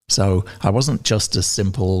So I wasn't just a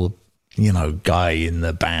simple, guy in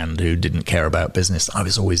the band who didn't care about business. I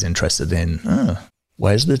was always interested in,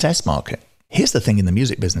 where's the test market? Here's the thing in the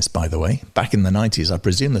music business, by the way. Back in the 90s, I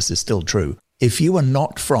presume this is still true. If you were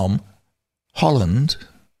not from Holland,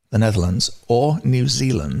 the Netherlands, or New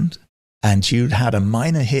Zealand, and you'd had a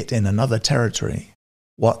minor hit in another territory,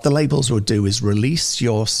 what the labels would do is release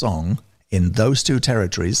your song in those two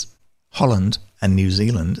territories, Holland and New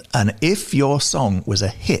Zealand. And if your song was a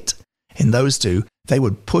hit in those two, they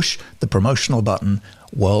would push the promotional button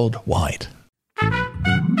worldwide.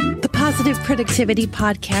 The Positive Productivity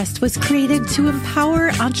Podcast was created to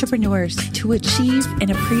empower entrepreneurs to achieve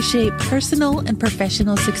and appreciate personal and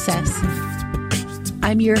professional success.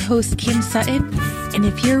 I'm your host, Kim Sutton, and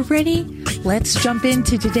if you're ready, let's jump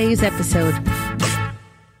into today's episode.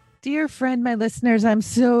 Dear friend, my listeners, I'm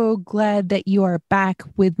so glad that you are back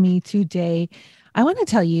with me today. I want to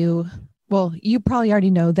tell you, well, you probably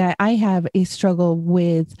already know that I have a struggle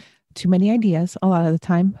with too many ideas a lot of the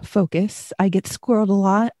time, focus. I get squirreled a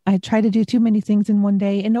lot. I try to do too many things in one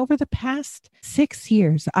day. And over the past 6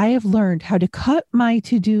 years, I have learned how to cut my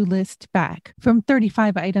to-do list back from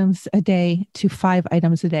 35 items a day to 5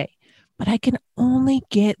 items a day. But I can only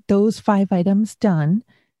get those 5 items done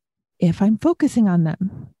if I'm focusing on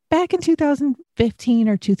them. Back in 2015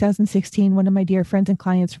 or 2016, one of my dear friends and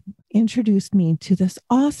clients introduced me to this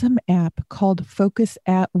awesome app called Focus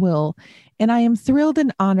at Will. And I am thrilled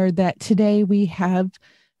and honored that today we have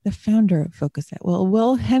the founder of Focus at Will,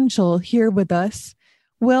 Will Henschel, here with us.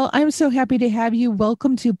 Will, I'm so happy to have you.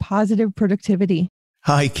 Welcome to Positive Productivity.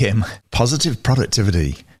 Hi, Kim. Positive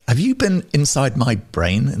Productivity. Have you been inside my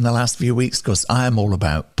brain in the last few weeks? Because I am all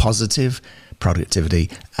about positive productivity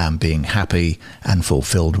and being happy and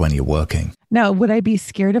fulfilled when you're working. Now, would I be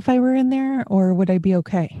scared if I were in there, or would I be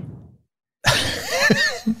okay?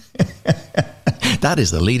 That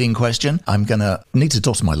is the leading question. I'm going to need to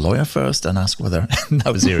talk to my lawyer first and ask whether...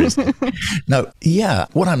 No, seriously. No, yeah.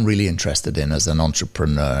 What I'm really interested in as an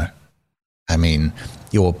entrepreneur, I mean,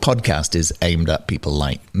 your podcast is aimed at people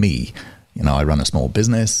like me. I run a small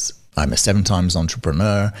business. I'm a 7 times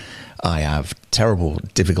entrepreneur. I have terrible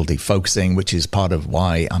difficulty focusing, which is part of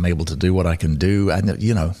why I'm able to do what I can do. And,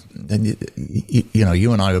 you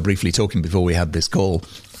and I were briefly talking before we had this call.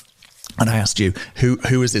 And I asked you,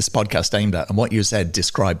 who is this podcast aimed at? And what you said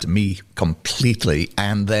described me completely.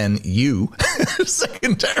 And then you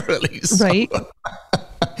secondarily. So. Right. Well,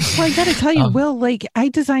 I got to tell you, Will, I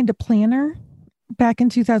designed a planner back in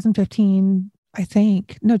 2015,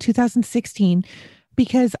 2016,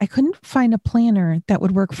 because I couldn't find a planner that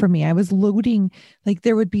would work for me. I was loading,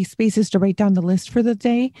 there would be spaces to write down the list for the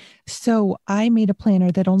day. So I made a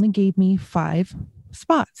planner that only gave me 5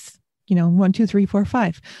 spots. 1, 2, 3, 4,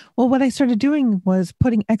 5. Well, what I started doing was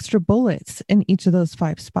putting extra bullets in each of those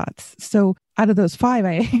 5 spots. So out of those 5,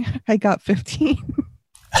 I got 15.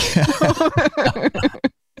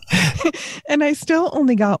 And I still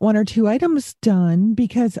only got 1 or 2 items done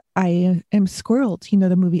because I am squirreled.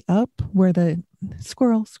 The movie Up, where the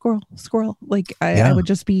squirrel. I would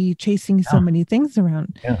just be chasing so many things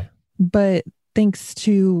around. Yeah. But thanks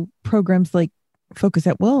to programs like Focus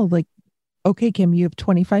at Will, okay, Kim, you have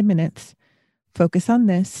 25 minutes, focus on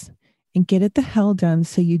this and get it the hell done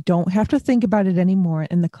so you don't have to think about it anymore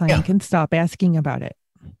and the client can stop asking about it.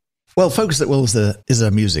 Well, Focus at Will is a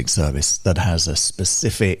music service that has a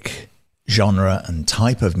specific genre and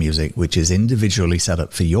type of music, which is individually set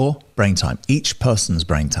up for your brain type, each person's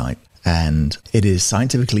brain type. And it is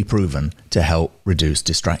scientifically proven to help reduce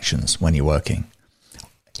distractions when you're working.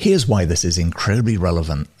 Here's why this is incredibly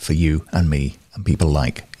relevant for you and me and people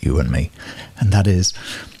like you and me. And that is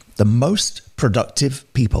the most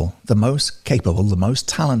productive people, the most capable, the most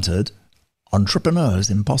talented entrepreneurs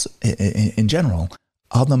in general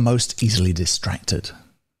are the most easily distracted.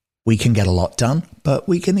 We can get a lot done, but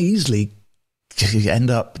we can easily end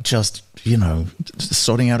up just,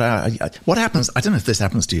 sorting out what happens. I don't know if this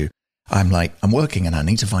happens to you. I'm working and I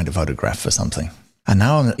need to find a photograph for something. And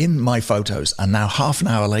now I'm in my photos, and now half an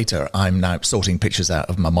hour later, I'm now sorting pictures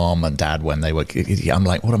out of my mom and dad when they were... I'm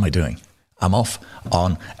like, what am I doing? I'm off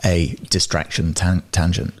on a distraction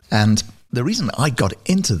tangent. And the reason I got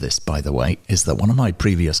into this, by the way, is that one of my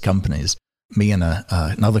previous companies, me and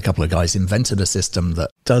another couple of guys, invented a system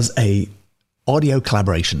that does a audio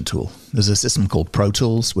collaboration tool. There's a system called Pro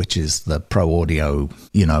Tools, which is the pro audio,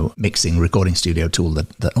 mixing recording studio tool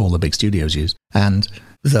that all the big studios use. And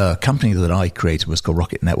the company that I created was called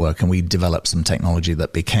Rocket Network, and we developed some technology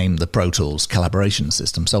that became the Pro Tools collaboration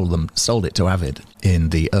system, sold it to Avid in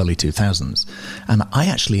the early 2000s. And I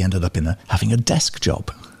actually ended up having a desk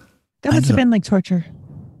job. That must have been like torture.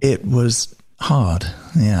 It was hard.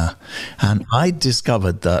 Yeah. And I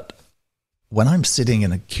discovered that when I'm sitting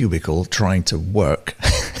in a cubicle trying to work,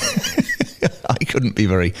 I couldn't be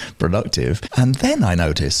very productive. And then I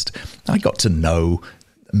noticed I got to know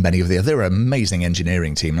many of they were an amazing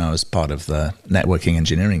engineering team. And I was part of the networking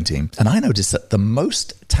engineering team. And I noticed that the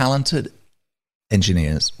most talented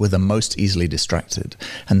engineers were the most easily distracted.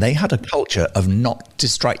 And they had a culture of not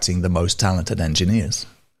distracting the most talented engineers.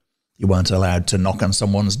 You weren't allowed to knock on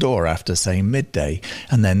someone's door after, say, midday.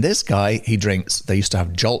 And then this guy, he drinks, they used to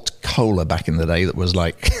have Jolt Cola back in the day that was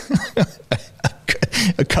like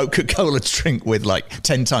a Coca-Cola drink with like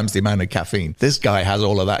 10 times the amount of caffeine. This guy has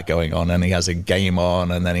all of that going on, and he has a game on,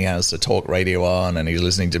 and then he has a talk radio on, and he's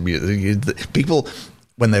listening to music. People,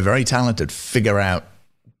 when they're very talented, figure out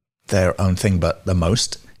their own thing, but the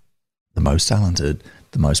most talented,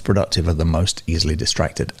 the most productive are the most easily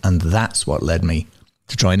distracted. And that's what led me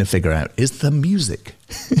to trying to figure out, is the music?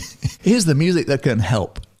 Is the music that can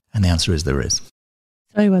help? And the answer is there is.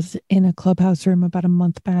 So I was in a Clubhouse room about a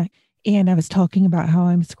month back, and I was talking about how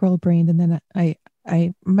I'm squirrel brained. And then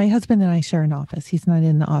my husband and I share an office. He's not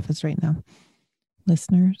in the office right now.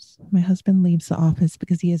 Listeners, my husband leaves the office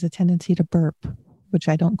because he has a tendency to burp, which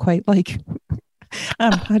I don't quite like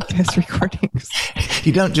on podcast recordings.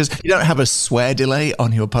 You don't have a swear delay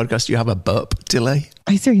on your podcast. You have a burp delay.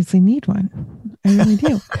 I seriously need one. I really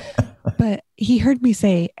do. But he heard me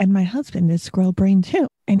say, and my husband is squirrel brained too.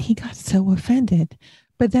 And he got so offended.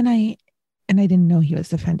 But then I didn't know he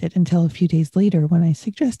was offended until a few days later when I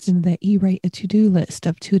suggested that he write a to-do list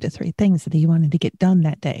of 2 to 3 things that he wanted to get done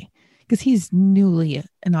that day. Because he's newly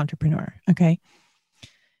an entrepreneur. Okay.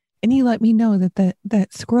 And he let me know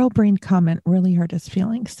that squirrel brain comment really hurt his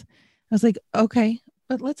feelings. I was like, okay,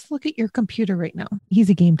 but let's look at your computer right now.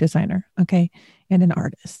 He's a game designer, okay, and an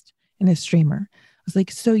artist and a streamer. I was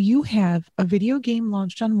like, so you have a video game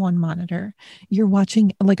launched on one monitor. You're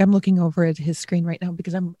watching, like, I'm looking over at his screen right now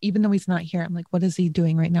because even though he's not here, I'm like, what is he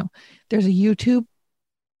doing right now? There's a YouTube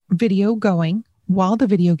video going while the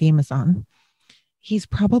video game is on. He's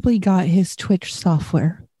probably got his Twitch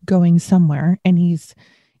software going somewhere, and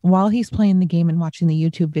while he's playing the game and watching the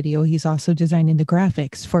YouTube video, he's also designing the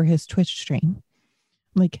graphics for his Twitch stream.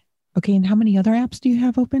 I'm like, okay, and how many other apps do you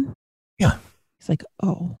have open? Yeah. He's like,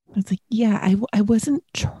 oh. I was like, yeah, I wasn't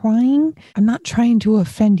trying. I'm not trying to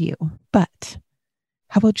offend you, but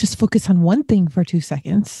how about just focus on one thing for 2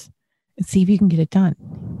 seconds and see if you can get it done?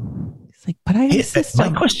 It's like, but I have a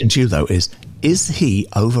system. My question to you, though, is he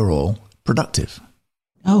overall productive?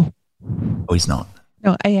 Oh, he's not.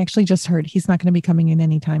 No, I actually just heard he's not going to be coming in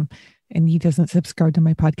anytime, and he doesn't subscribe to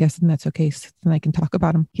my podcast, and that's okay. So then I can talk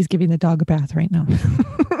about him. He's giving the dog a bath right now.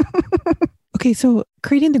 Okay, so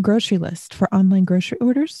creating the grocery list for online grocery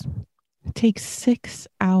orders takes 6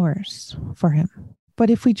 hours for him. But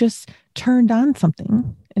if we just turned on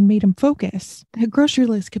something and made him focus, the grocery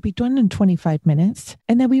list could be done in 25 minutes,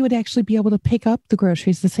 and then we would actually be able to pick up the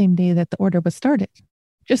groceries the same day that the order was started.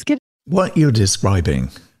 What you're describing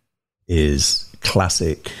is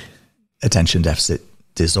classic attention deficit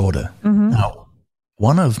disorder. Mm-hmm. Now,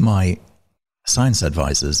 one of my science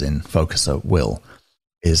advisors in Focus at Will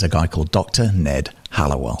is a guy called Dr. Ned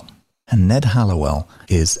Hallowell. And Ned Hallowell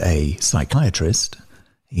is a psychiatrist.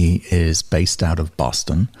 He is based out of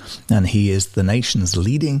Boston, and he is the nation's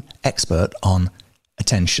leading expert on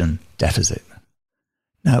attention deficit.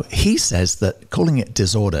 Now, he says that calling it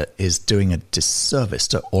disorder is doing a disservice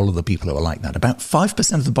to all of the people who are like that. About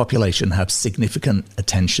 5% of the population have significant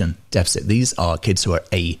attention deficit. These are kids who are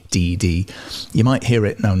ADD. You might hear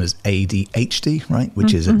it known as ADHD, right?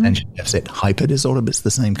 Which is attention deficit hyper disorder, but it's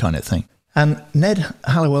the same kind of thing. And Ned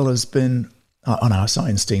Hallowell has been on our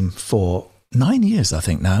science team for 9 years, I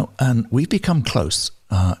think now, and we've become close.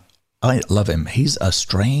 I love him. He's a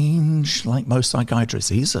strange, like most psychiatrists,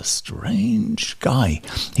 he's a strange guy.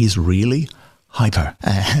 He's really hyper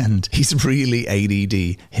and he's really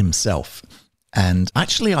ADD himself. And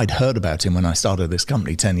actually, I'd heard about him when I started this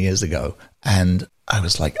company 10 years ago. And I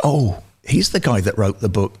was like, oh, he's the guy that wrote the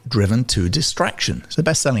book Driven to Distraction. It's a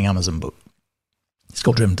best-selling Amazon book. It's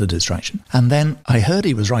called Driven to Distraction. And then I heard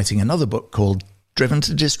he was writing another book called Driven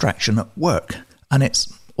to Distraction at Work. And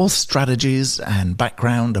it's all strategies and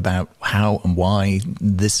background about how and why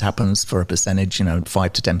this happens for a percentage,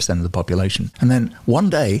 5 to 10% of the population. And then one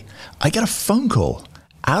day I get a phone call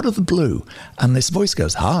out of the blue, and this voice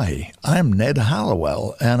goes, "Hi, I'm Ned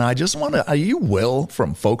Hallowell, and I just want to, are you Will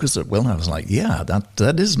from Focus at Will?" And I was like, "Yeah,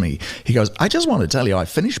 that is me." He goes, "I just want to tell you, I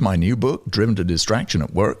finished my new book, Driven to Distraction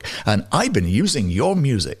at Work, and I've been using your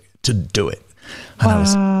music to do it." And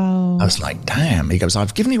wow. I was like, "Damn." He goes,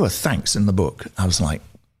 "I've given you a thanks in the book." I was like,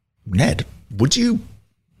 "Ned, would you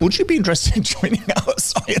would you be interested in joining our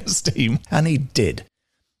science team? And he did.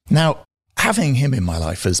 Now, having him in my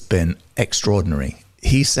life has been extraordinary.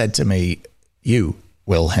 He said to me, you,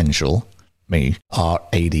 Will Henschel, me, are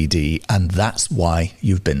ADD, and that's why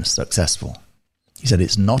you've been successful. He said,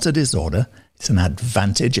 it's not a disorder, it's an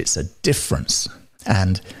advantage, it's a difference.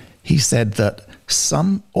 And he said that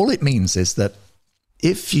all it means is that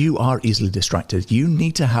if you are easily distracted, you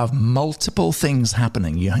need to have multiple things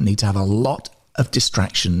happening. You need to have a lot of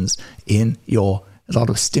distractions a lot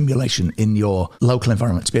of stimulation in your local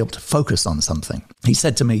environment to be able to focus on something. He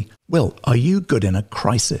said to me, Will, are you good in a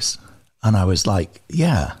crisis? And I was like,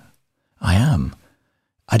 yeah, I am.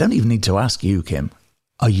 I don't even need to ask you, Kim.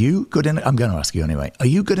 Are you good I'm going to ask you anyway. Are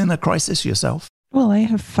you good in a crisis yourself? Well, I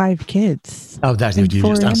have 5 kids. Oh, that's you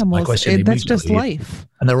just answered my question. That's just life.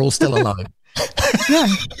 And they're all still alive.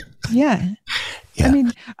 Yeah. I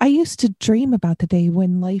mean, I used to dream about the day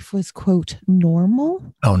when life was, quote, normal.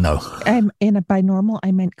 Oh, no. And by normal,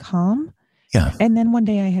 I meant calm. Yeah. And then one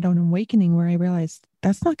day I had an awakening where I realized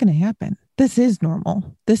that's not going to happen. This is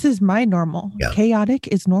normal. This is my normal. Yeah. Chaotic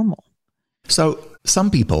is normal. So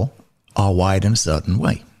some people are wired in a certain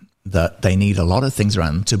way that they need a lot of things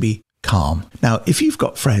around them to be calm. Now, if you've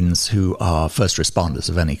got friends who are first responders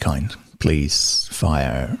of any kind, police,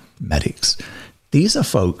 fire, medics, these are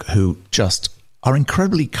folk who just are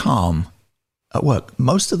incredibly calm at work.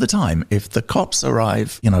 Most of the time, if the cops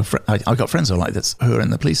arrive, I've got friends who are like this, who are in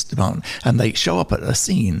the police department, and they show up at a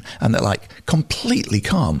scene and they're like completely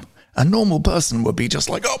calm. A normal person would be just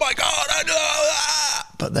like, oh my God, I know that.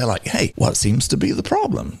 But they're like, hey, what seems to be the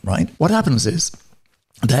problem, right? What happens is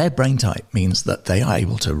their brain type means that they are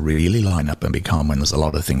able to really line up and be calm when there's a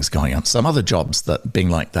lot of things going on. Some other jobs that being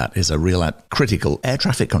like that is a real critical air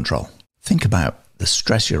traffic control. Think about the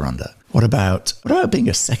stress you're under. What about being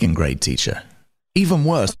a second grade teacher? Even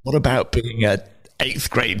worse, what about being an 8th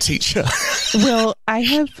grade teacher? Well, I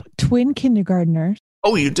have twin kindergartners.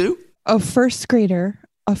 Oh, you do? A first grader,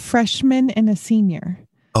 a freshman, and a senior.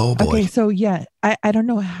 Oh, boy. Okay, so yeah, I don't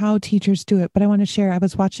know how teachers do it, but I want to share. I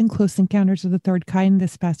was watching Close Encounters of the Third Kind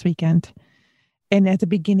this past weekend. And at the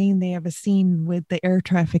beginning, they have a scene with the air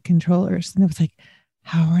traffic controllers. And it was like,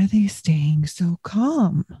 how are they staying so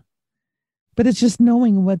calm? But it's just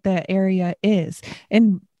knowing what that area is.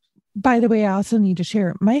 And by the way, I also need to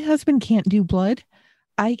share, my husband can't do blood.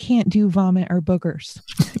 I can't do vomit or boogers.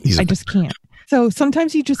 I just can't. So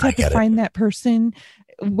sometimes you just have to find that person,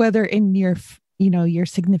 whether in your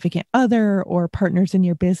significant other or partners in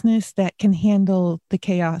your business that can handle the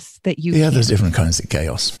chaos that you can. There's different kinds of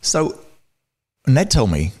chaos. So Ned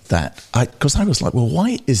told me that, because I was like, well,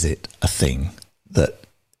 why is it a thing that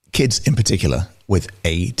kids in particular with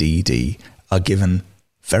ADD are given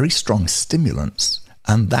very strong stimulants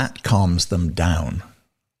and that calms them down?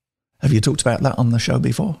 Have you talked about that on the show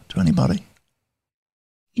before to anybody?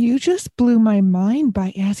 You just blew my mind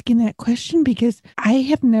by asking that question, because I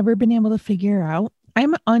have never been able to figure out,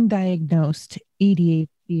 I'm undiagnosed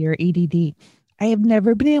ADHD or ADD. I have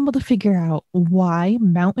never been able to figure out why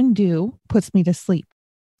Mountain Dew puts me to sleep.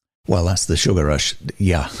 Well, that's the sugar rush.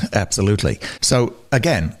 Yeah, absolutely. So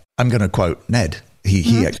again, I'm going to quote Ned.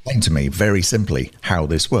 He explained to me very simply how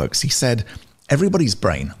this works. He said, everybody's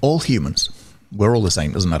brain, all humans, we're all the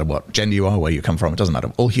same. It doesn't matter what gender you are, where you come from. It doesn't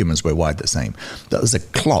matter. All humans, we're wired the same. There's a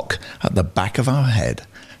clock at the back of our head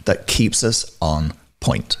that keeps us on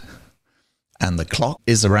point. And the clock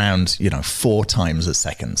is around, 4 times a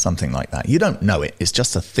second, something like that. You don't know it. It's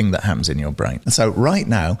just a thing that happens in your brain. And so right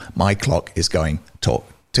now, my clock is going, talk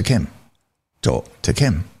to Kim, talk to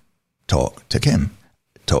Kim, talk to Kim.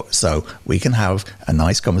 So we can have a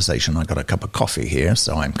nice conversation. I got a cup of coffee here,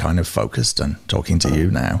 so I'm kind of focused and talking to you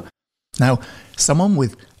now. Now, someone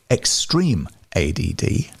with extreme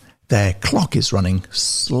ADD, their clock is running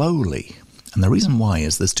slowly. And the reason why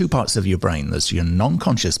is there's 2 parts of your brain. There's your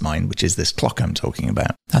non-conscious mind, which is this clock I'm talking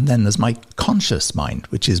about. And then there's my conscious mind,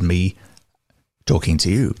 which is me talking to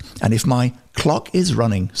you. And if my clock is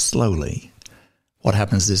running slowly, what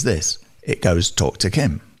happens is this. It goes, talk to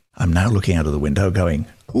Kim. I'm now looking out of the window going,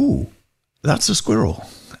 ooh, that's a squirrel.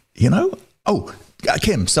 Oh,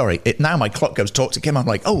 Kim, sorry. Now my clock goes, talk to Kim. I'm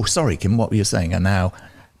like, oh, sorry, Kim, what were you saying? And now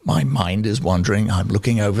my mind is wandering. I'm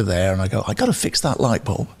looking over there and I go, I got to fix that light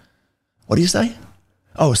bulb. What do you say?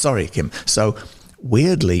 Oh, sorry, Kim. So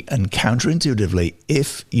weirdly and counterintuitively,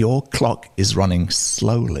 if your clock is running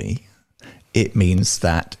slowly, it means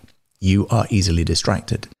that you are easily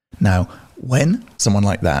distracted. Now, when someone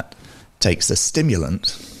like that takes a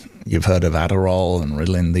stimulant, you've heard of Adderall and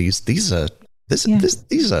Ritalin, these are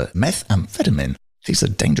methamphetamine. These are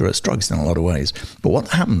dangerous drugs in a lot of ways. But what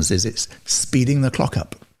happens is it's speeding the clock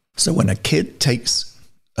up. So when a kid takes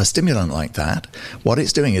a stimulant like that, what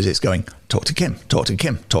it's doing is it's going, talk to Kim, talk to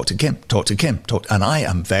Kim, talk to Kim, talk to Kim, and I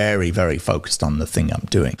am very, very focused on the thing I'm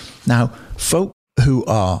doing. Now, folk who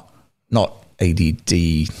are not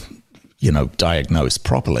ADD, diagnosed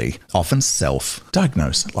properly, often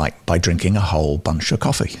self-diagnose, like by drinking a whole bunch of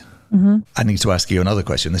coffee. Mm-hmm. I need to ask you another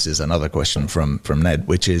question. This is another question from Ned,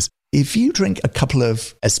 which is, if you drink a couple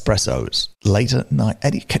of espressos late at night,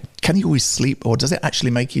 Eddie, can you always sleep, or does it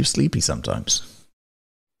actually make you sleepy sometimes?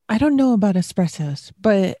 I don't know about espressos,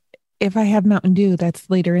 but if I have Mountain Dew, that's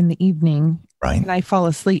later in the evening, right? And I fall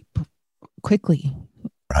asleep quickly,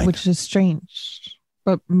 right, which is strange.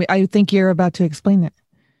 But I think you're about to explain it.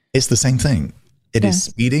 It's the same thing. It is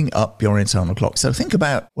speeding up your internal clock. So think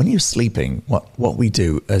about when you're sleeping, what we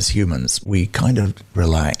do as humans, we kind of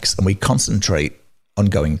relax and we concentrate on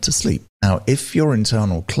going to sleep. Now, if your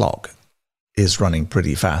internal clock is running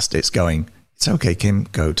pretty fast, it's going, it's okay, Kim,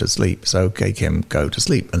 go to sleep. It's okay, Kim, go to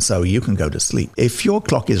sleep. And so you can go to sleep. If your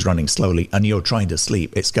clock is running slowly and you're trying to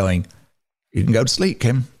sleep, it's going, you can go to sleep,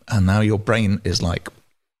 Kim. And now your brain is like,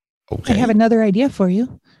 okay. I have another idea for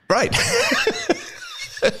you. Right.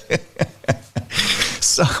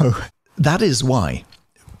 So that is why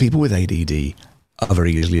people with ADD are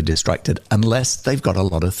very easily distracted unless they've got a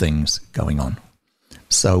lot of things going on.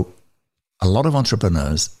 So a lot of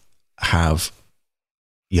entrepreneurs have,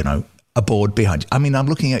 a board behind you. I mean, I'm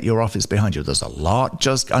looking at your office behind you. There's a lot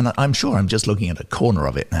and I'm sure I'm just looking at a corner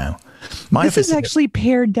of it now. This is actually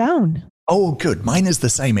pared down. Oh, good. Mine is the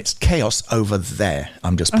same. It's chaos over there.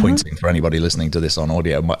 I'm just pointing for anybody listening to this on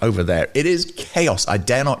audio. Over there, it is chaos. I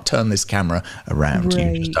dare not turn this camera around.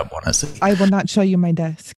 Right. You just don't want to see. I will not show you my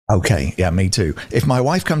desk. Okay. Yeah, me too. If my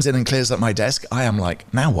wife comes in and clears up my desk, I am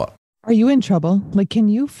like, now what? Are you in trouble? Like, can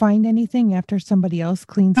you find anything after somebody else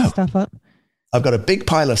cleans stuff up? I've got a big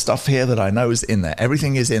pile of stuff here that I know is in there.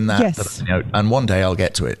 Everything is in that. Yes. And one day I'll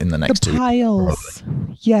get to it in the next 2 piles.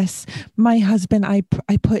 Yes. My husband, I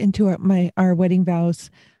put into our wedding vows,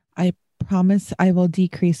 I promise I will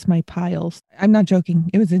decrease my piles. I'm not joking.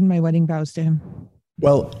 It was in my wedding vows to him.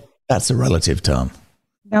 Well, that's a relative term.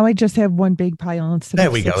 Now I just have one big pile instead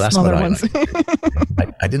of 6 That's smaller what ones.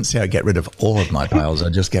 I didn't say I'd get rid of all of my piles. I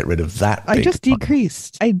just get rid of that big I just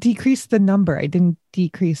decreased. I decreased the number. I didn't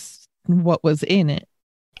decrease what was in it.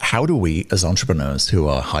 How do we, as entrepreneurs who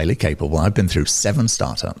are highly capable, I've been through 7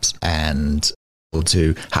 startups, and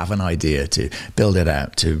to have an idea, to build it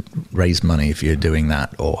out, to raise money if you're doing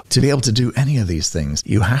that, or to be able to do any of these things,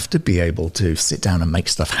 you have to be able to sit down and make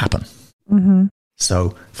stuff happen. Mm-hmm.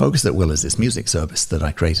 So Focus at Will is this music service that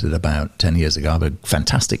I created about 10 years ago. I have a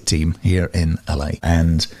fantastic team here in LA,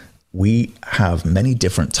 and we have many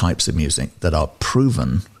different types of music that are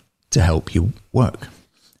proven to help you work.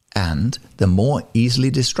 And the more easily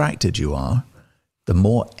distracted you are, the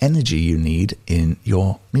more energy you need in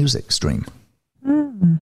your music stream.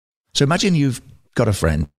 Mm. So imagine you've got a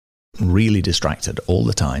friend really distracted all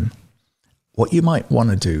the time. What you might want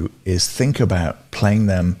to do is think about playing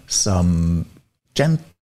them some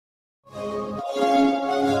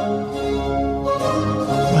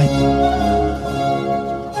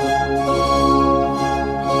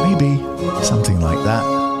maybe something like that.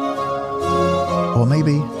 Or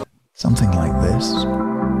maybe something like this.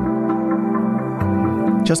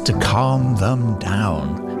 Just to calm them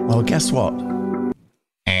down. Well, guess what?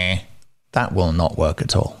 That will not work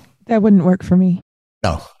at all. That wouldn't work for me.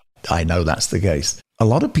 No, I know that's the case. A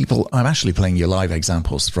lot of people, I'm actually playing you live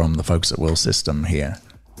examples from the Focus at Will system here.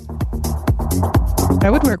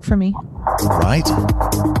 That would work for me. Right?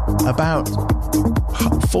 About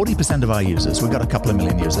 40% of our users, we've got a couple of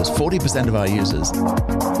million users, 40% of our users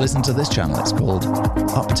listen to this channel. It's called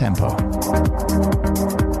Up Tempo.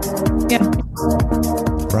 Yeah.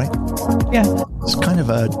 Right? Yeah. It's kind of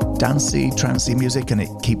a dancey, trancey music, and it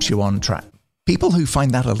keeps you on track. People who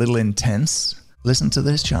find that a little intense, listen to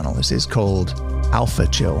this channel. This is called Alpha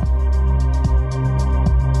Chill.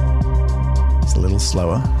 It's a little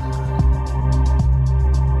slower.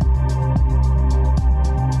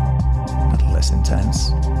 A little less intense.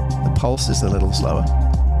 The pulse is a little slower.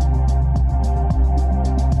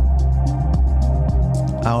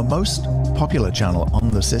 Our most popular channel on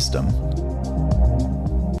the system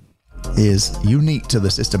is unique to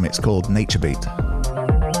the system. It's called Nature Beat.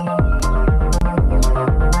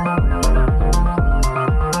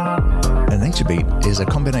 And Nature Beat is a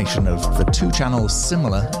combination of the 2 channels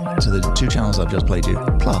similar to the 2 channels I've just played you,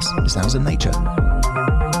 plus it sounds of nature.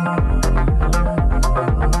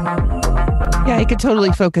 Yeah, I could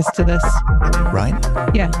totally focus to this. Right?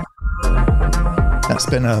 Yeah.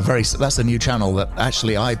 That's a new channel that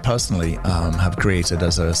actually I personally have created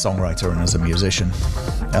as a songwriter and as a musician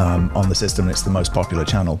on the system. It's the most popular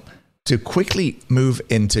channel. To quickly move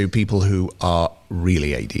into people who are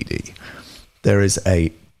really ADD, there is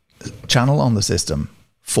a channel on the system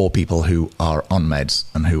for people who are on meds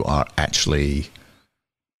and who are actually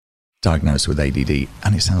diagnosed with ADD,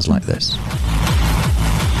 and it sounds like this.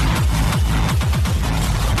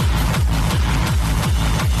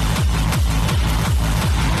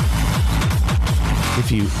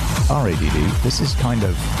 If you are ADD, this is kind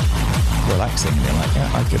of relaxing, and you're like, yeah,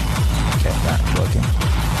 I could get that working.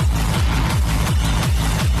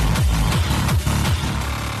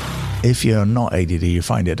 If you're not ADD, you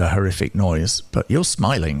find it a horrific noise, but you're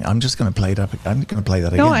smiling. I'm just going to play it up. I'm going to play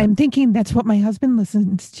that again. No, I'm thinking that's what my husband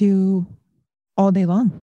listens to all day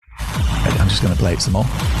long. I'm just going to play it some more.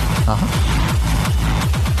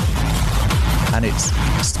 And it's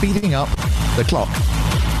speeding up the clock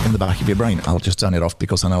in the back of your brain. I'll just turn it off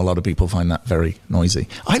because I know a lot of people find that very noisy.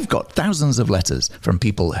 I've got thousands of letters from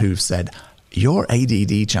people who've said, your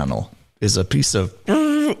ADD channel is a piece of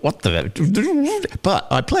what the, but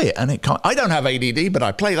I play it and it can't. I don't have ADD, but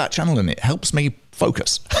I play that channel and it helps me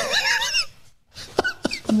focus.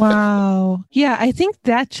 Wow. Yeah, I think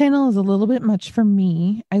that channel is a little bit much for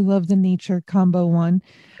me. I love the nature combo one.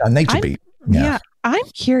 Nature beat. Yeah. I'm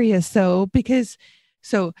curious though, because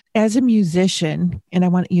so as a musician, and I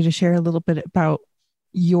want you to share a little bit about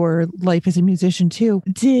your life as a musician too,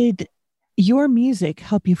 did your music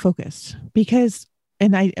help you focus? Because,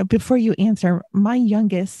 and before you answer, my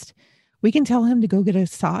youngest, we can tell him to go get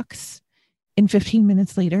his socks, and 15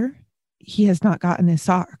 minutes later, he has not gotten his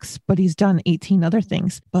socks, but he's done 18 other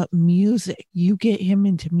things. But music, you get him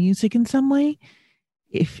into music in some way.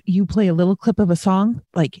 If you play a little clip of a song,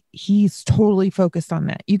 like he's totally focused on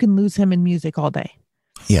that. You can lose him in music all day.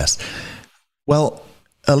 Yes. Well,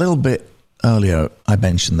 a little bit earlier, I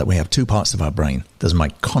mentioned that we have two parts of our brain. There's my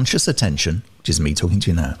conscious attention, which is me talking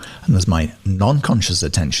to you now, and there's my non-conscious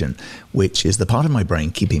attention, which is the part of my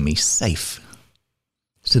brain keeping me safe.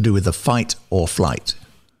 It's to do with the fight or flight.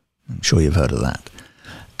 I'm sure you've heard of that.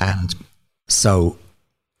 And so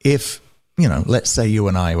if, you know, let's say you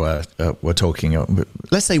and I were talking,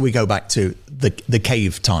 let's say we go back to the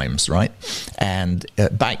cave times, right? And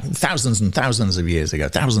back thousands and thousands of years ago,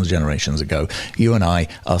 thousands of generations ago, you and I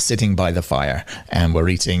are sitting by the fire and we're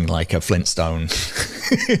eating like a Flintstone,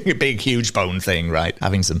 big, huge bone thing, right?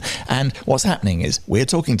 Having some, and what's happening is we're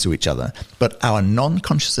talking to each other, but our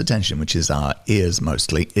non-conscious attention, which is our ears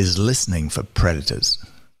mostly, is listening for predators.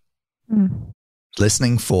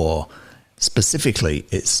 Listening for, specifically,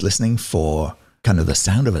 it's listening for kind of the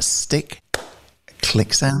sound of a stick, a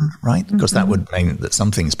click sound, right? Because that would mean that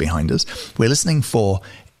something's behind us. We're listening for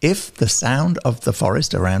if the sound of the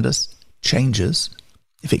forest around us changes,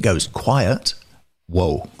 if it goes quiet,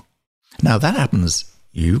 whoa. Now that happens,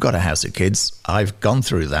 you've got a house of kids. I've gone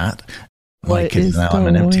through that. My kids now, I'm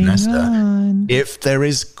an empty nester. If there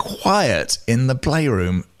is quiet in the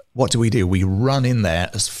playroom, what do? We run in there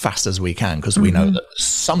as fast as we can because we know that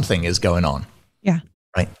something is going on. Yeah.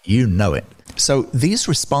 Right? You know it. So these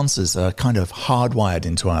responses are kind of hardwired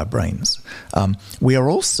into our brains. We are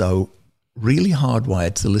also really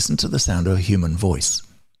hardwired to listen to the sound of a human voice.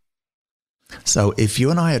 So if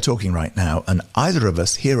you and I are talking right now and either of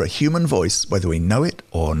us hear a human voice, whether we know it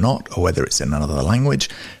or not, or whether it's in another language,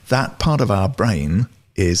 that part of our brain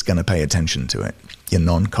is going to pay attention to it, your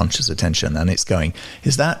non-conscious attention. And it's going,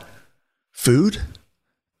 is that food?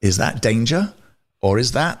 Is that danger? Or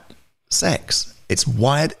is that sex? It's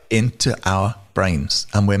wired into our brains.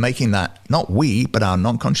 And we're making that, not we, but our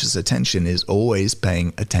non-conscious attention is always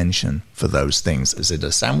paying attention for those things. Is it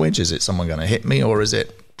a sandwich? Is it someone going to hit me? Or is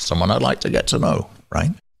it someone I'd like to get to know,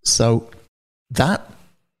 right? So that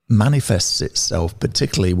manifests itself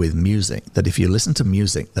particularly with music, that if you listen to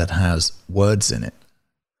music that has words in it,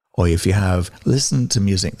 or if you have listened to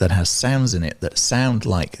music that has sounds in it that sound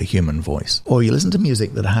like a human voice, or you listen to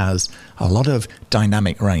music that has a lot of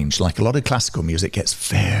dynamic range, like a lot of classical music gets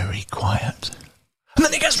very quiet, and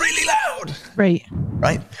then it gets really loud. Right.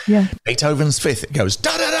 Right? Yeah. Beethoven's Fifth, it goes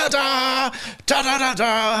da-da-da-da,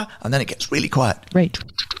 da-da-da-da, and then it gets really quiet. Right.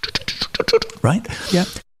 Right? Yeah.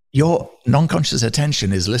 Your non-conscious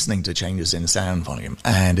attention is listening to changes in sound volume,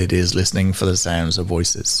 and it is listening for the sounds of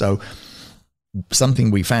voices. So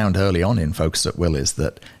something we found early on in Focus at Will is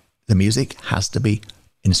that the music has to be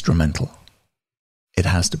instrumental. It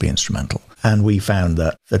has to be instrumental. And we found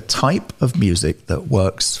that the type of music that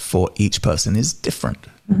works for each person is different.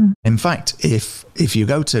 In fact, if you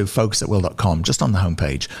go to focusatwill.com, just on the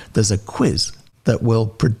homepage, there's a quiz that will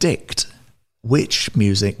predict which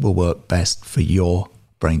music will work best for your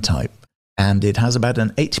brain type. And it has about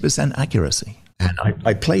an 80% accuracy. And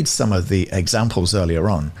I played some of the examples earlier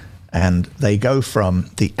on, and they go from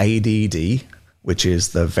the ADD, which is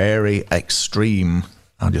the very extreme.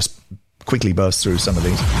 I'll just quickly burst through some of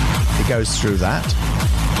these. It goes through that.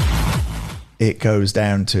 It goes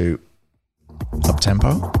down to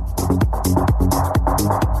up-tempo.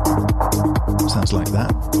 Sounds like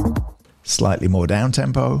that. Slightly more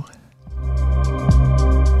down-tempo.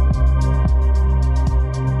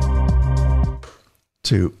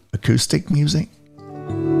 To acoustic music.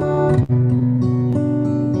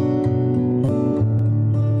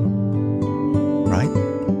 Right?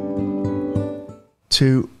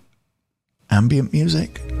 To ambient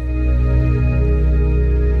music.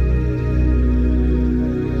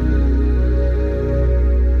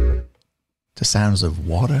 To sounds of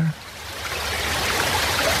water.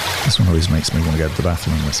 This one always makes me want to go to the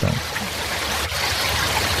bathroom myself.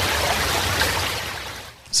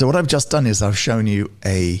 So what I've just done is I've shown you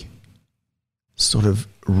a sort of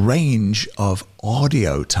range of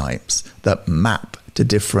audio types that map to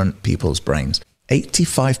different people's brains.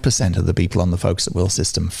 85% of the people on the Focus at Will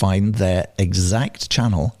system find their exact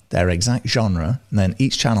channel, their exact genre, and then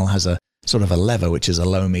each channel has a sort of a lever, which is a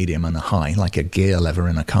low, medium, and a high, like a gear lever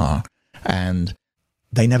in a car, and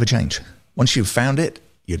they never change. Once you've found it,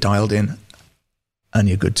 you're dialed in, and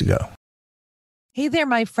you're good to go. Hey there,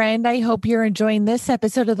 my friend. I hope you're enjoying this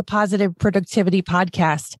episode of the Positive Productivity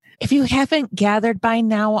Podcast. If you haven't gathered by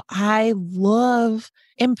now, I love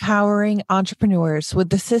empowering entrepreneurs with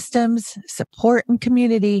the systems, support, and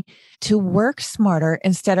community to work smarter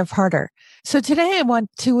instead of harder. So today I want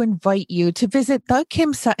to invite you to visit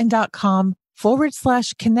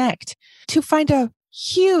thekimsutton.com/connect to find a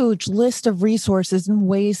huge list of resources and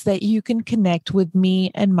ways that you can connect with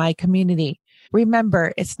me and my community.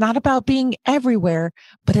 Remember, it's not about being everywhere,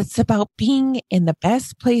 but it's about being in the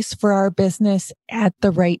best place for our business at the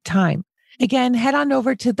right time. Again, head on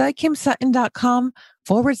over to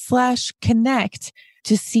thekimsutton.com/connect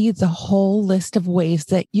to see the whole list of ways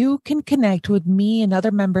that you can connect with me and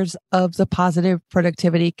other members of the Positive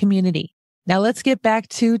Productivity community. Now let's get back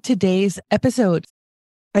to today's episode.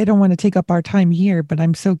 I don't want to take up our time here, but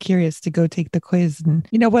I'm so curious to go take the quiz. And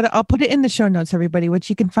you know what? I'll put it in the show notes, everybody, which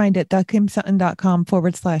you can find at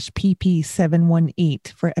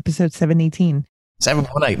thekimsutton.com/pp718 for episode 718.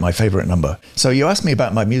 718, my favorite number. So you asked me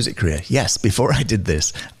about my music career. Yes, before I did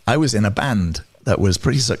this, I was in a band that was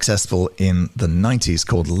pretty successful in the 90s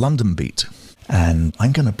called London Beat. And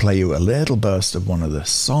I'm going to play you a little burst of one of the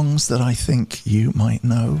songs that I think you might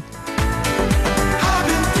know.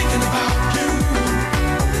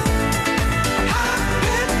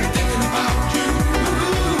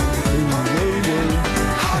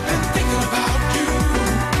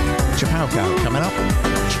 Coming up.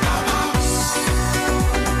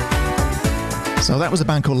 So that was a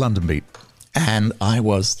band called London Beat, and I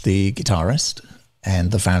was the guitarist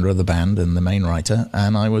and the founder of the band and the main writer,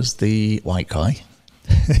 and I was the white guy.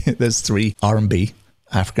 There's 3 R&B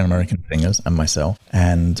African-American singers and myself,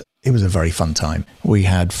 and it was a very fun time. We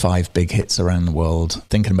had 5 big hits around the world.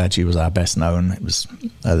 Thinking About You was our best known. It was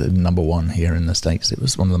number 1 here in the States. It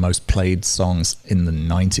was one of the most played songs in the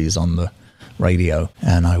 90s on the radio,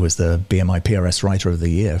 and I was the BMI PRS Writer of the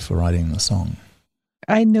Year for writing the song.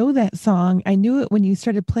 I know that song. I knew it when you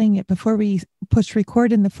started playing it before we pushed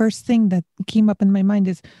record, and the first thing that came up in my mind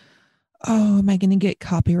is, oh, am I going to get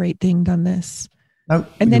copyright dinged on this? No.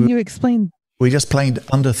 And then you explained. We just played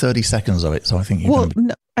under 30 seconds of it, so I think you can...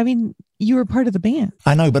 No, I mean, you were part of the band.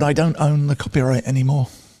 I know, but I don't own the copyright anymore.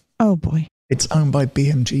 Oh, boy. It's owned by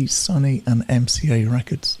BMG, Sony, and MCA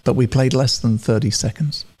Records. But we played less than 30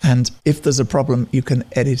 seconds. And if there's a problem, you can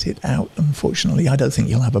edit it out. Unfortunately, I don't think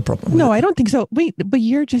you'll have a problem with it. No, I don't think so. Wait, but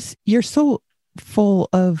you're so full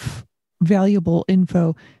of valuable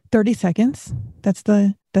info. 30 seconds? That's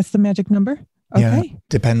the magic number? Okay. Yeah,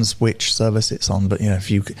 depends which service it's on. But yeah,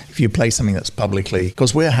 if you play something that's publicly...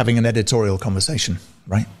 Because we're having an editorial conversation,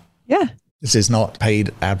 right? Yeah. This is not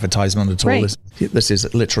paid advertisement at all. Right. This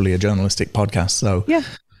is literally a journalistic podcast. So yeah,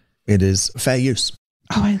 it is fair use.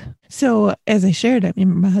 So as I shared, I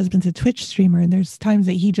mean, my husband's a Twitch streamer, and there's times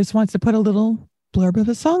that he just wants to put a little blurb of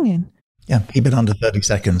a song in. Yeah, keep it under 30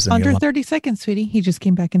 seconds. Under 30 seconds, sweetie. He just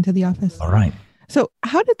came back into the office. All right. So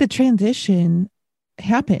how did the transition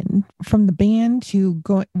happen from the band to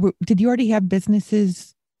go? Did you already have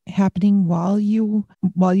businesses happening while you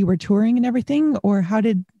were touring and everything, or how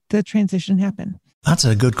did the transition happen? That's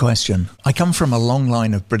a good question. I come from a long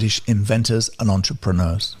line of British inventors and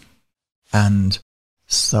entrepreneurs. And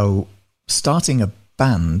so starting a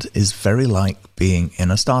band is very like being in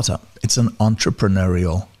a startup. It's an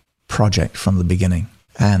entrepreneurial project from the beginning.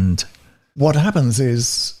 And what happens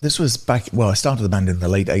is, this was back, well, I started the band in the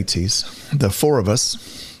late 80s. The four of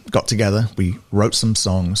us got together, we wrote some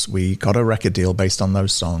songs, we got a record deal based on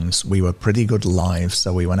those songs. We were pretty good live,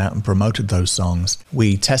 so we went out and promoted those songs.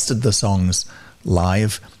 We tested the songs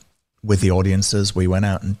live with the audiences. We went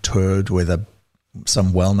out and toured with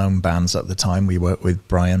some well-known bands at the time. We worked with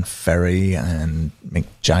Brian Ferry and Mick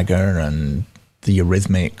Jagger and the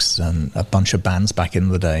Eurythmics and a bunch of bands back in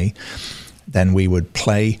the day. Then we would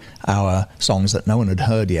play our songs that no one had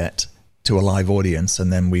heard yet to a live audience,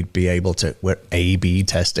 and then we'd be able to, we're A/B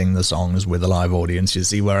testing the songs with a live audience. You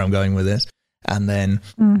see where I'm going with this? And then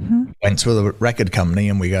went to the record company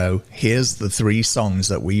and we go, here's the 3 songs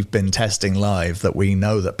that we've been testing live that we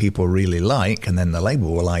know that people really like. And then the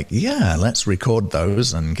label were like, yeah, let's record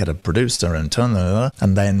those and get a producer and turn them.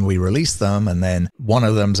 And then we release them. And then one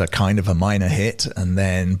of them's a kind of a minor hit. And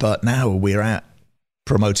then, but now we're at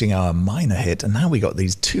promoting our minor hit. And now we got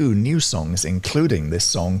these 2 new songs, including this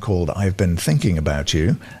song called I've Been Thinking About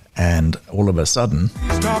You. And all of a sudden,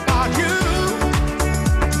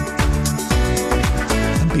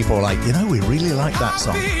 people are like, we really like that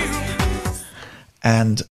song.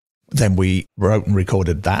 And then we wrote and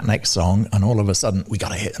recorded that next song, and all of a sudden we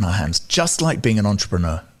got a hit in our hands, just like being an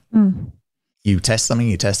entrepreneur. You test something,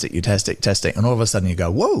 you test it, and all of a sudden you go,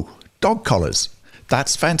 whoa, dog collars.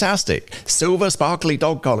 That's fantastic. Silver sparkly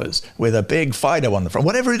dog collars with a big Fido on the front,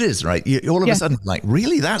 whatever it is, right? You all of a sudden like,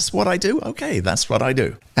 really? That's what I do? Okay, that's what I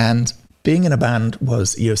do. And being in a band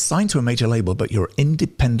was, you're signed to a major label, but you're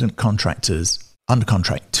independent contractors under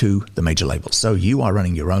contract to the major label. So you are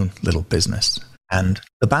running your own little business. And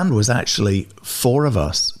the band was actually 4 of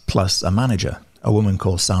us plus a manager, a woman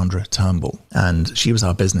called Sandra Turnbull. And she was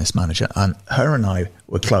our business manager. And her and I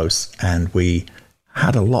were close, and we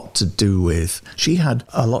had a lot to do with, she had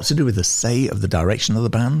a lot to do with the say of the direction of the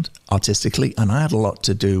band artistically. And I had a lot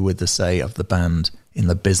to do with the say of the band in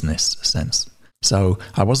the business sense. So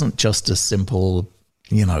I wasn't just a simple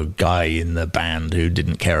guy in the band who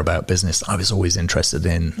didn't care about business. I was always interested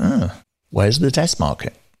in, where's the test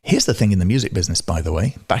market? Here's the thing in the music business, by the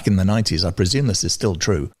way. Back in the 90s, I presume this is still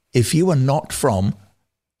true. If you were not from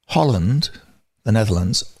Holland, the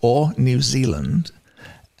Netherlands, or New Zealand,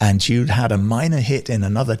 and you'd had a minor hit in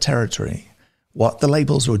another territory, what the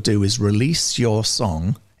labels would do is release your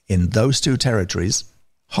song in those 2 territories,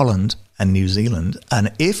 Holland and New Zealand.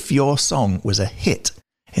 And if your song was a hit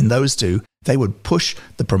in those 2, they would push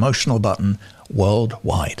the promotional button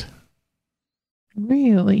worldwide.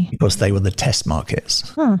 Really? Because they were the test markets.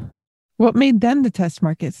 Huh. What made them the test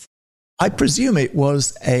markets? I presume it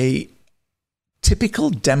was a typical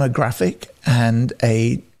demographic and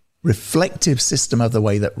a reflective system of the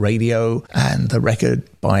way that radio and the record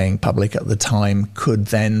buying public at the time could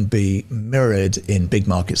then be mirrored in big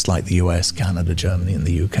markets like the US, Canada, Germany, and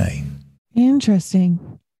the UK.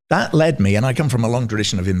 Interesting. That led me, and I come from a long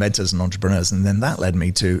tradition of inventors and entrepreneurs, and then that led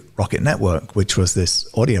me to Rocket Network, which was this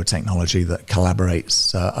audio technology that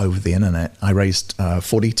collaborates over the internet. I raised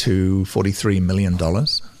 $43 million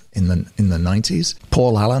in the 90s.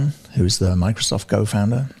 Paul Allen, who's the Microsoft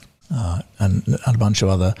co-founder, and a bunch of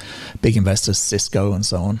other big investors, Cisco and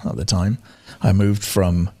so on at the time. I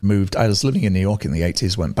I was living in New York in the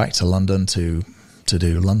 80s, went back to London to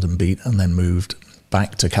do London Beat, and then moved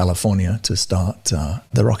back to California to start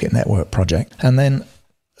the Rocket Network project. And then,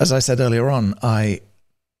 as I said earlier on, I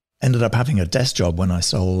ended up having a desk job when I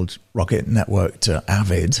sold Rocket Network to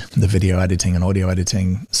Avid, the video editing and audio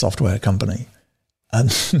editing software company. And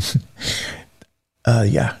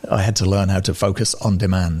I had to learn how to focus on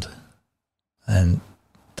demand. And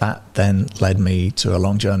that then led me to a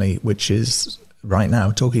long journey, which is right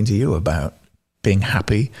now talking to you about being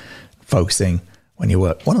happy, focusing when you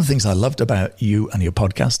work. One of the things I loved about you and your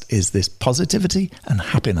podcast is this positivity and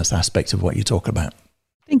happiness aspect of what you talk about.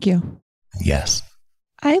 Thank you. Yes.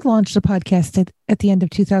 I launched a podcast at the end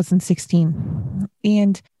of 2016.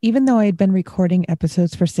 And even though I had been recording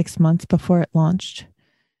episodes for 6 months before it launched,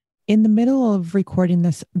 in the middle of recording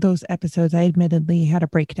those episodes, I admittedly had a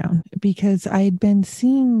breakdown because I had been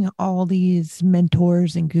seeing all these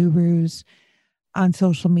mentors and gurus on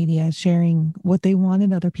social media sharing what they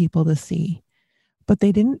wanted other people to see, but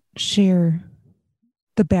they didn't share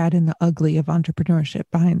the bad and the ugly of entrepreneurship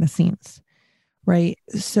behind the scenes, right?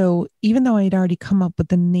 So even though I had already come up with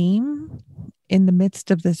the name in the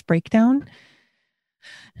midst of this breakdown,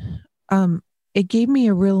 it gave me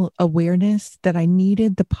a real awareness that I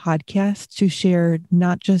needed the podcast to share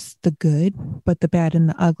not just the good, but the bad and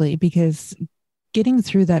the ugly, because getting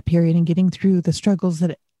through that period and getting through the struggles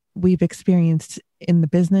that we've experienced in the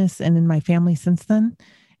business and in my family since then,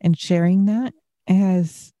 and sharing that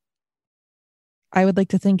has, I would like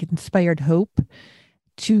to think, inspired hope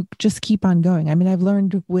to just keep on going. I mean, I've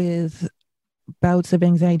learned with bouts of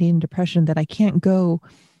anxiety and depression that I can't go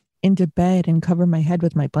into bed and cover my head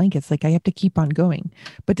with my blankets. Like, I have to keep on going.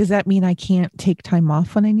 But does that mean I can't take time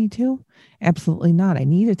off when I need to? Absolutely not. I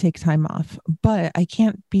need to take time off, but I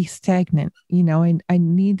can't be stagnant. You know, I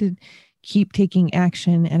need to keep taking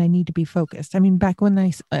action, and I need to be focused. I mean, back when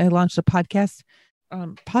I launched a podcast,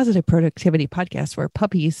 Positive Productivity Podcast, where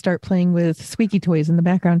puppies start playing with squeaky toys in the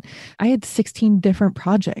background, I had 16 different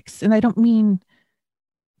projects. And I don't mean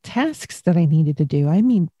tasks that I needed to do. I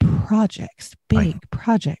mean projects, big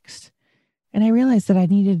projects. And I realized that I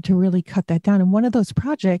needed to really cut that down. And one of those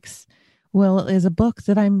projects, well, is a book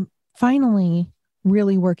that I'm finally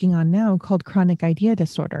really working on now called Chronic Idea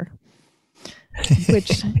Disorder,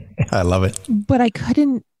 which I love it. But I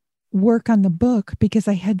couldn't work on the book because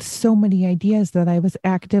I had so many ideas that I was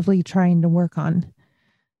actively trying to work on.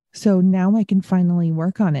 So now I can finally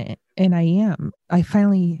work on it. And I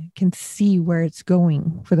finally can see where it's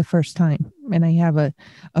going for the first time. And I have a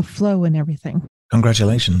flow and everything.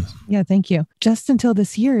 Congratulations. Yeah, thank you. Just until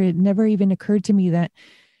this year, it never even occurred to me that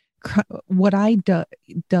what I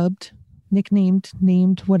dubbed, nicknamed,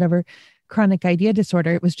 named, whatever, chronic idea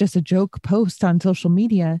disorder, it was just a joke post on social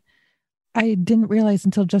media. I didn't realize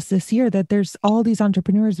until just this year that there's all these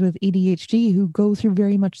entrepreneurs with ADHD who go through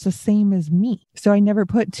very much the same as me. So I never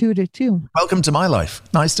put two to two. Welcome to my life.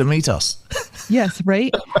 Nice to meet us. Yes,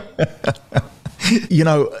 right? You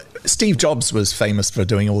know, Steve Jobs was famous for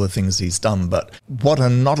doing all the things he's done, but what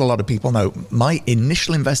not a lot of people know, my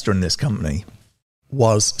initial investor in this company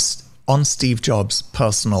was on Steve Jobs'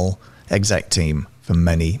 personal exec team for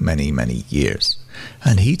many, many, many years.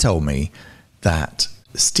 And he told me that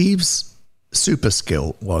Steve's super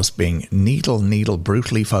skill was being needle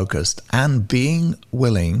brutally focused and being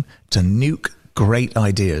willing to nuke great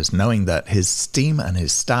ideas, knowing that his team and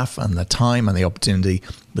his staff and the time and the opportunity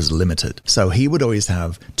was limited. So he would always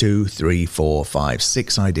have 2, 3, 4, 5,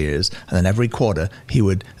 6 ideas. And then every quarter he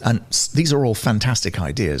would, and these are all fantastic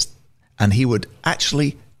ideas, and he would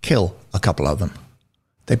actually kill a couple of them.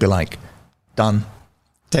 They'd be like, done.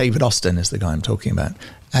 David Austin is the guy I'm talking about.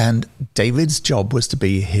 And David's job was to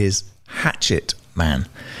be his hatchet man.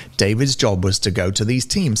 David's job was to go to these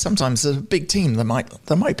teams. Sometimes there's a big team. There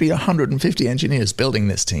might be 150 engineers building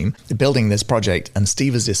this team, building this project, and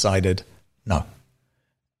Steve has decided no,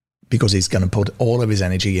 because he's going to put all of his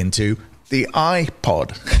energy into the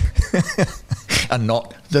iPod and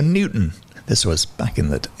not the Newton. This was back in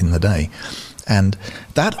the day, and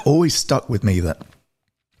that always stuck with me. That,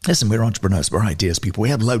 listen, we're entrepreneurs, we're ideas people. We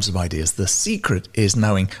have loads of ideas. The secret is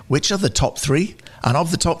knowing which are the top 3, and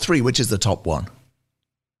of the top 3, which is the top 1.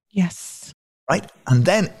 Yes. Right? And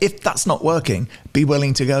then if that's not working, be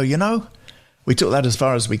willing to go, you know, we took that as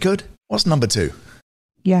far as we could. What's number 2?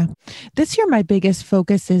 Yeah. This year, my biggest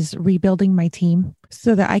focus is rebuilding my team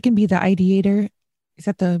so that I can be the ideator, is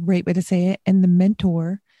that the right way to say it, and the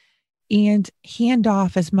mentor, and hand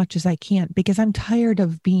off as much as I can, because I'm tired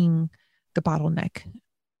of being the bottleneck.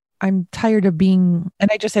 I'm tired of being,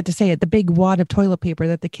 and I just had to say it, the big wad of toilet paper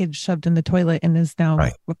that the kid shoved in the toilet and is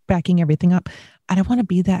now backing everything up. I don't want to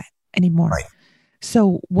be that anymore. Right.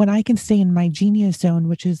 So when I can stay in my genius zone,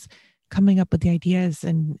 which is coming up with the ideas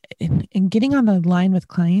and getting on the line with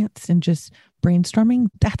clients and just brainstorming,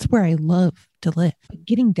 that's where I love to live.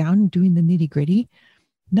 Getting down and doing the nitty gritty,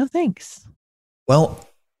 no thanks. Well,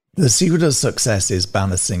 the secret of success is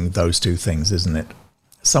balancing those two things, isn't it?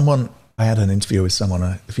 I had an interview with someone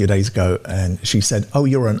a few days ago, and she said, oh,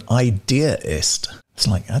 you're an ideaist. It's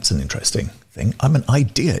like, that's an interesting thing. I'm an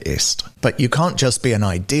ideaist. But you can't just be an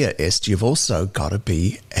ideaist. You've also got to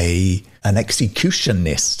be an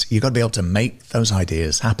executionist. You've got to be able to make those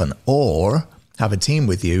ideas happen, or have a team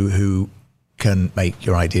with you who can make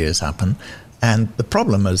your ideas happen. And the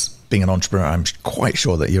problem as being an entrepreneur, I'm quite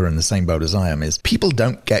sure that you're in the same boat as I am, is people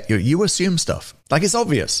don't get you. You assume stuff. Like, it's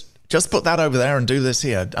obvious. Just put that over there and do this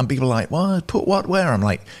here. And people are like, well, put what where? I'm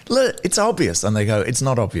like, look, it's obvious. And they go, it's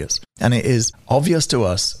not obvious. And it is obvious to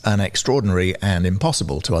us and extraordinary and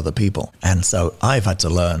impossible to other people. And so I've had to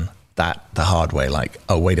learn that the hard way. Like,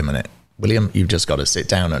 oh, wait a minute, William, you've just got to sit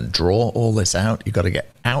down and draw all this out. You've got to get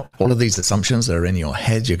out all of these assumptions that are in your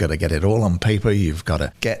head. You've got to get it all on paper. You've got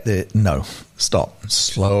to stop,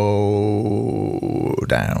 slow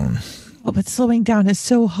down. Oh, but slowing down is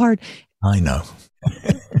so hard. I know.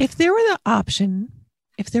 If there were the option,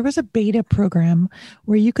 if there was a beta program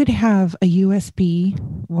where you could have a USB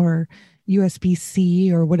or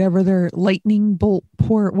USB-C or whatever their lightning bolt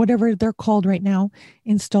port, whatever they're called right now,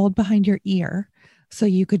 installed behind your ear, So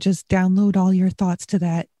you could just download all your thoughts to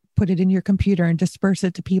that, put it in your computer and disperse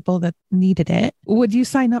it to people that needed it. Would you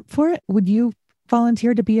sign up for it? Would you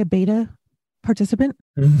volunteer to be a beta participant?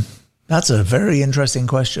 That's a very interesting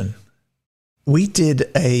question. We did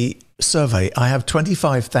a survey. I have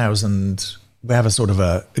 25,000. We have a sort of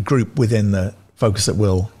a group within the Focus at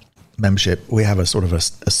Will membership. We have a sort of a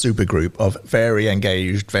super group of very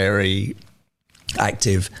engaged, very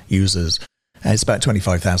active users. And it's about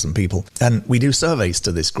 25,000 people. And we do surveys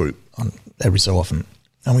to this group every so often.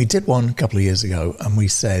 And we did one a couple of years ago, and we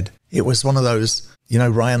said it was one of those, you know,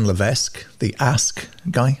 Ryan Levesque, the Ask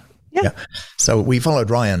guy? Yeah. So we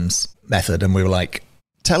followed Ryan's method, and we were like,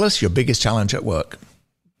 tell us your biggest challenge at work.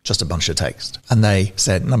 Just a bunch of text. And they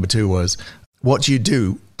said, number 2 was, what do you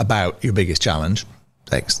do about your biggest challenge?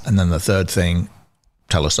 Text. And then the third thing,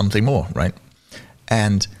 tell us something more, right?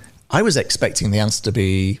 And I was expecting the answer to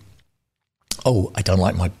be, oh, I don't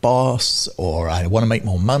like my boss, or I want to make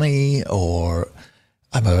more money, or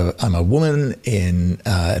I'm a woman in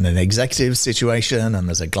an executive situation and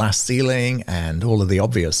there's a glass ceiling and all of the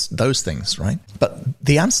obvious, those things, right? But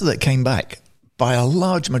the answer that came back by a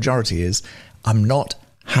large majority is, I'm not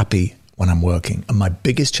happy when I'm working. And my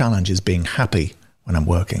biggest challenge is being happy when I'm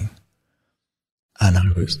working. And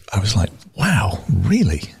I was like, wow,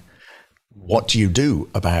 really? What do you do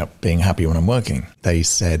about being happy when I'm working? They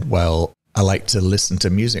said, well, I like to listen to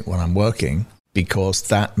music when I'm working because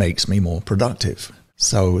that makes me more productive.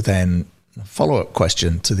 So then a follow-up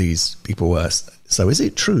question to these people was, so is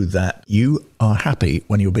it true that you are happy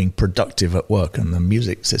when you're being productive at work and the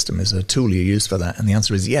music system is a tool you use for that? And the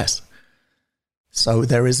answer is yes. So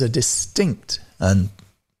there is a distinct and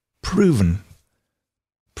proven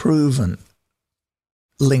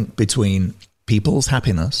link between people's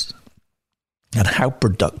happiness and how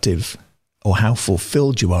productive or how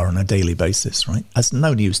fulfilled you are on a daily basis, right? That's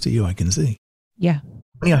no news to you, I can see. Yeah.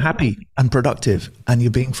 When you're happy and productive and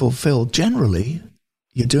you're being fulfilled, generally,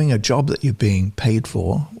 you're doing a job that you're being paid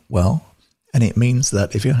for well. And it means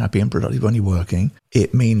that if you're happy and productive when you're working,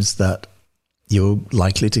 it means that you're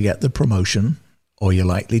likely to get the promotion, or you're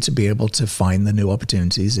likely to be able to find the new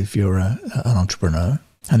opportunities if you're an entrepreneur.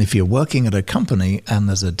 And if you're working at a company and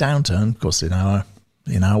there's a downturn, of course, in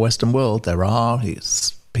our Western world, there are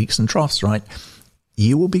peaks and troughs, right?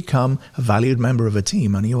 You will become a valued member of a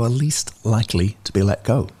team and you are least likely to be let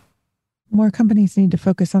go. More companies need to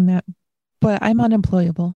focus on that, but I'm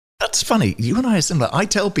unemployable. That's funny. You and I are similar. I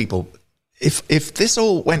tell people, if this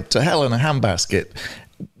all went to hell in a handbasket,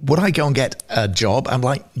 would I go and get a job? I'm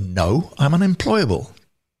like, no, I'm unemployable.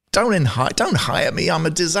 Don't hire me. I'm a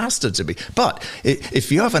disaster to be. But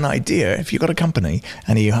if you have an idea, if you've got a company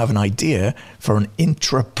and you have an idea for an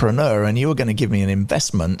intrapreneur and you're going to give me an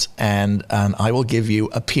investment and I will give you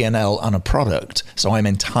a P&L on a product, so I'm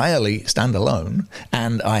entirely standalone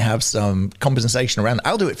and I have some compensation around,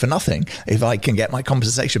 I'll do it for nothing if I can get my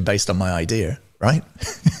compensation based on my idea, right?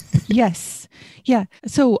 Yes. Yeah.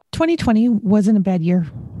 So 2020 wasn't a bad year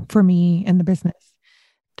for me in the business.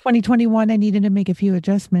 2021, I needed to make a few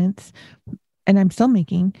adjustments, and I'm still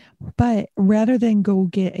making, but rather than go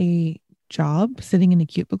get a job sitting in a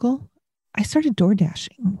cubicle, I started door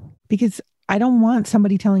dashing because I don't want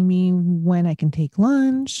somebody telling me when I can take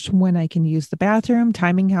lunch, when I can use the bathroom,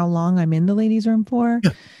 timing how long I'm in the ladies' room for.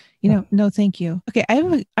 Yeah. No, thank you. Okay. I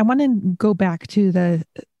want to go back to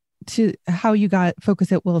how you got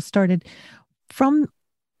Focus at Will started.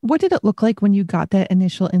 What did it look like when you got that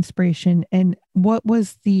initial inspiration, and what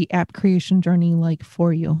was the app creation journey like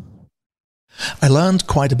for you? I learned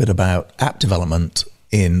quite a bit about app development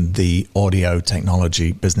in the audio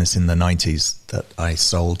technology business in the 90s that I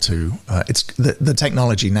sold to. It's the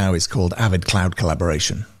technology now is called Avid Cloud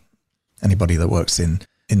Collaboration. Anybody that works in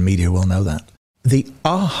media will know that. The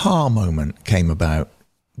aha moment came about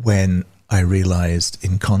when I realized,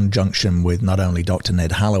 in conjunction with not only Dr.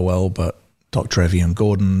 Ned Hallowell, but Dr. Evian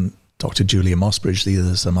Gordon, Dr. Julia Mossbridge, these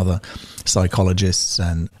are some other psychologists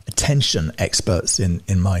and attention experts in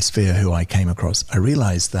my sphere who I came across. I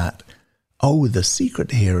realized that, the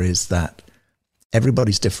secret here is that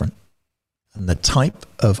everybody's different. And the type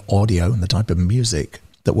of audio and the type of music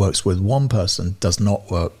that works with one person does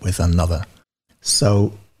not work with another.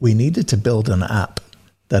 So we needed to build an app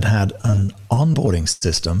that had an onboarding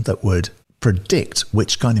system that would predict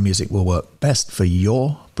which kind of music will work best for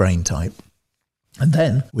your brain type. And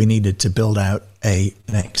then we needed to build out an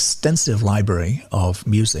extensive library of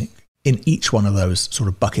music in each one of those sort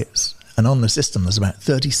of buckets. And on the system, there's about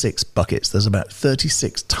 36 buckets. There's about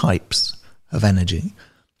 36 types of energy.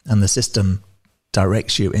 And the system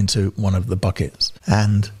directs you into one of the buckets.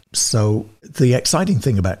 And so the exciting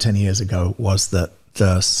thing about 10 years ago was that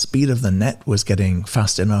the speed of the net was getting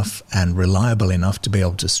fast enough and reliable enough to be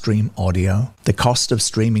able to stream audio. The cost of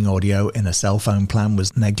streaming audio in a cell phone plan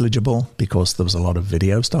was negligible because there was a lot of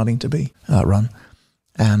video starting to be run.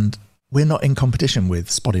 And we're not in competition with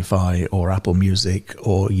Spotify or Apple Music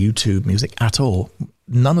or YouTube Music at all.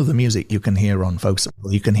 None of the music you can hear on Focus at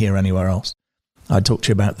Will you can hear anywhere else. I talked to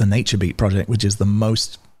you about the Nature Beat project, which is the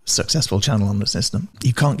most successful channel on the system.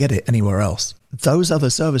 You can't get it anywhere else. Those other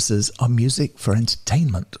services are music for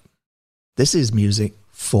entertainment. This is music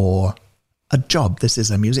for a job. This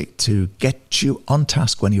is a music to get you on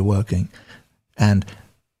task when you're working. And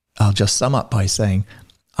I'll just sum up by saying,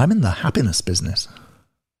 I'm in the happiness business.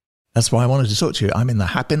 That's why I wanted to talk to you. I'm in the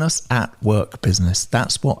happiness at work business.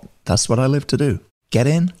 That's what I live to do. Get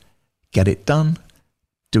in, get it done,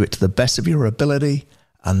 do it to the best of your ability,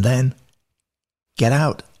 and then get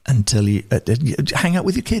out until you hang out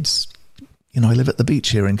with your kids. You know, I live at the beach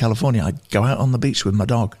here in California. I go out on the beach with my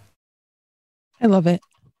dog. I love it.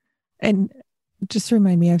 And just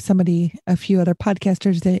remind me, I have a few other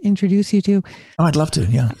podcasters that introduce you to. Oh, I'd love to,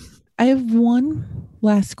 yeah. I have one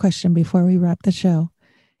last question before we wrap the show.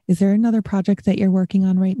 Is there another project that you're working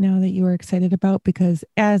on right now that you are excited about? Because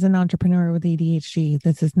as an entrepreneur with ADHD,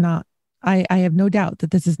 this is not, I have no doubt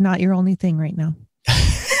that this is not your only thing right now.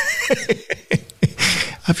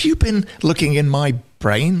 Have you been looking in my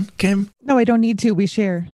brain, Kim? No, I don't need to. We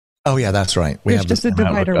share. Oh, yeah, that's right. We There's have just a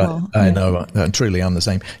divider wall. I know. Truly, I'm the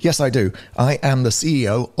same. Yes, I do. I am the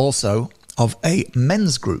CEO also of a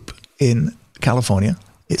men's group in California.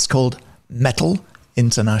 It's called Metal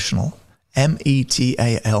International.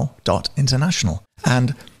 METAL.international.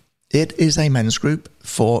 And it is a men's group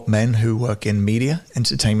for men who work in media,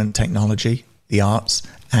 entertainment, technology, the arts,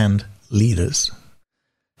 and leaders.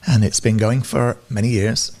 And it's been going for many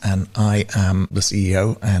years, and I am the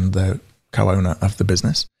CEO and the co-owner of the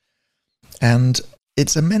business. And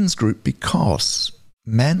it's a men's group because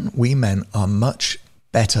we men are much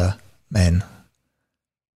better men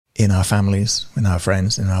in our families, in our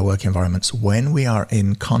friends, in our work environments, when we are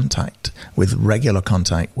in regular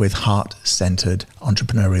contact with heart-centered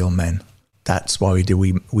entrepreneurial men. That's why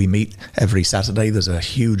we meet every Saturday. There's a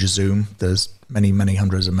huge Zoom. There's many, many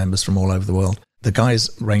hundreds of members from all over the world. The guys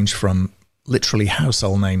range from literally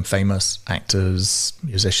household name famous actors,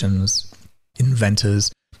 musicians,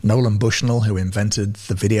 inventors. Nolan Bushnell, who invented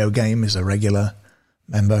the video game, is a regular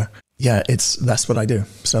member. Yeah, that's what I do.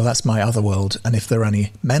 So that's my other world. And if there are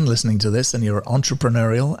any men listening to this and you're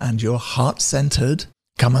entrepreneurial and you're heart-centered,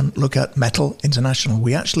 come and look at Metal International.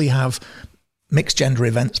 We actually have mixed gender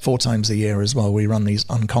events 4 times a year as well. We run these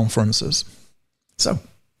unconferences. So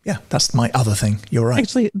yeah, that's my other thing. You're right.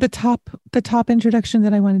 Actually, the top introduction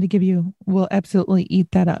that I wanted to give you will absolutely eat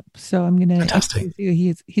that up. So I'm going to ask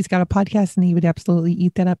you, he's got a podcast and he would absolutely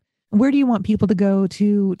eat that up. Where do you want people to go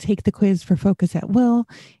to take the quiz for Focus at Will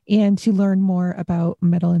and to learn more about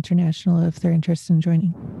Metal International if they're interested in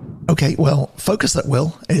joining? Okay, well, Focus at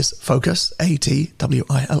Will is focus,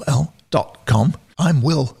 ATWILL.com. I'm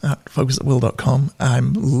Will at focusatwill.com. I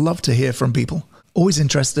love to hear from people. Always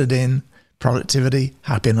interested in productivity,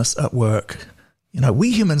 happiness at work. You know,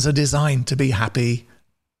 we humans are designed to be happy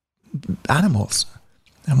animals.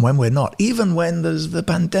 And when we're not, even when there's the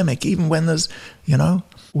pandemic, even when there's,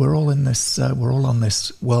 we're all in this, we're all on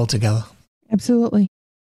this world together. Absolutely.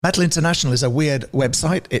 Metal International is a weird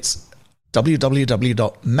website. It's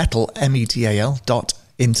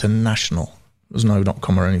www.metal.international. There's no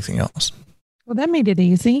 .com or anything else. Well, that made it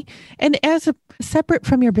easy. And separate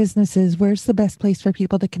from your businesses, where's the best place for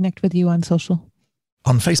people to connect with you on social?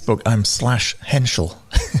 On Facebook, I'm /Henschel.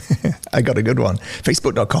 I got a good one.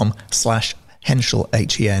 Facebook.com/Henschel,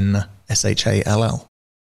 HENSHALL.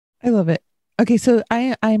 I love it. Okay, so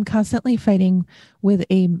I am constantly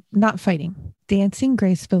dancing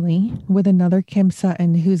gracefully with another Kim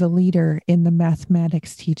Sutton who's a leader in the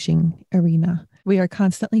mathematics teaching arena. We are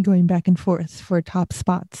constantly going back and forth for top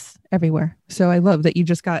spots everywhere. So I love that you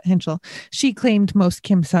just got Henschel. She claimed most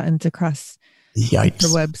Kim Suttons across the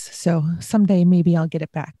webs. So someday maybe I'll get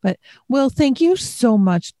it back. But Will, thank you so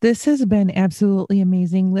much. This has been absolutely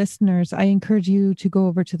amazing. Listeners, I encourage you to go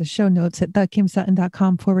over to the show notes at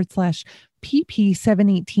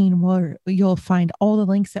thekimsutton.com/PP718, where you'll find all the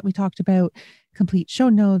links that we talked about, complete show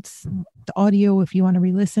notes, the audio if you want to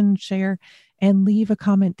re-listen, share, and leave a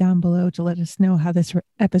comment down below to let us know how this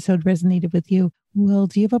episode resonated with you. Will,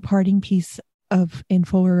 do you have a parting piece of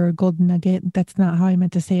info or a golden nugget? That's not how I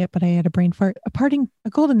meant to say it, but I had a brain fart. A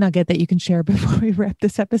golden nugget that you can share before we wrap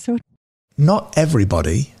this episode. Not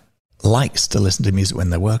everybody likes to listen to music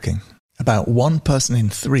when they're working. About 1 person in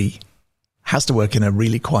 3 has to work in a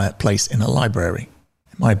really quiet place in a library.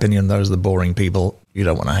 In my opinion, those are the boring people. You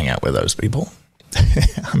don't want to hang out with those people.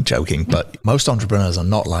 I'm joking, but most entrepreneurs are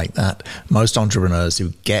not like that. Most entrepreneurs who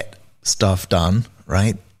get stuff done,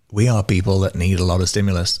 right? We are people that need a lot of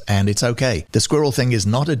stimulus, and it's okay. The squirrel thing is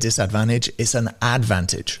not a disadvantage, it's an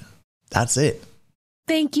advantage. That's it.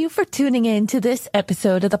 Thank you for tuning in to this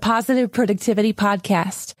episode of the Positive Productivity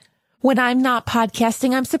Podcast. When I'm not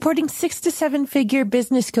podcasting, I'm supporting 6 to 7 figure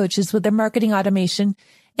business coaches with their marketing automation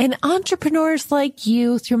and entrepreneurs like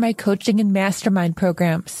you through my coaching and mastermind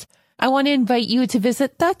programs. I want to invite you to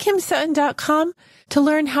visit thekimsutton.com to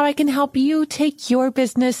learn how I can help you take your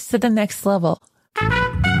business to the next level.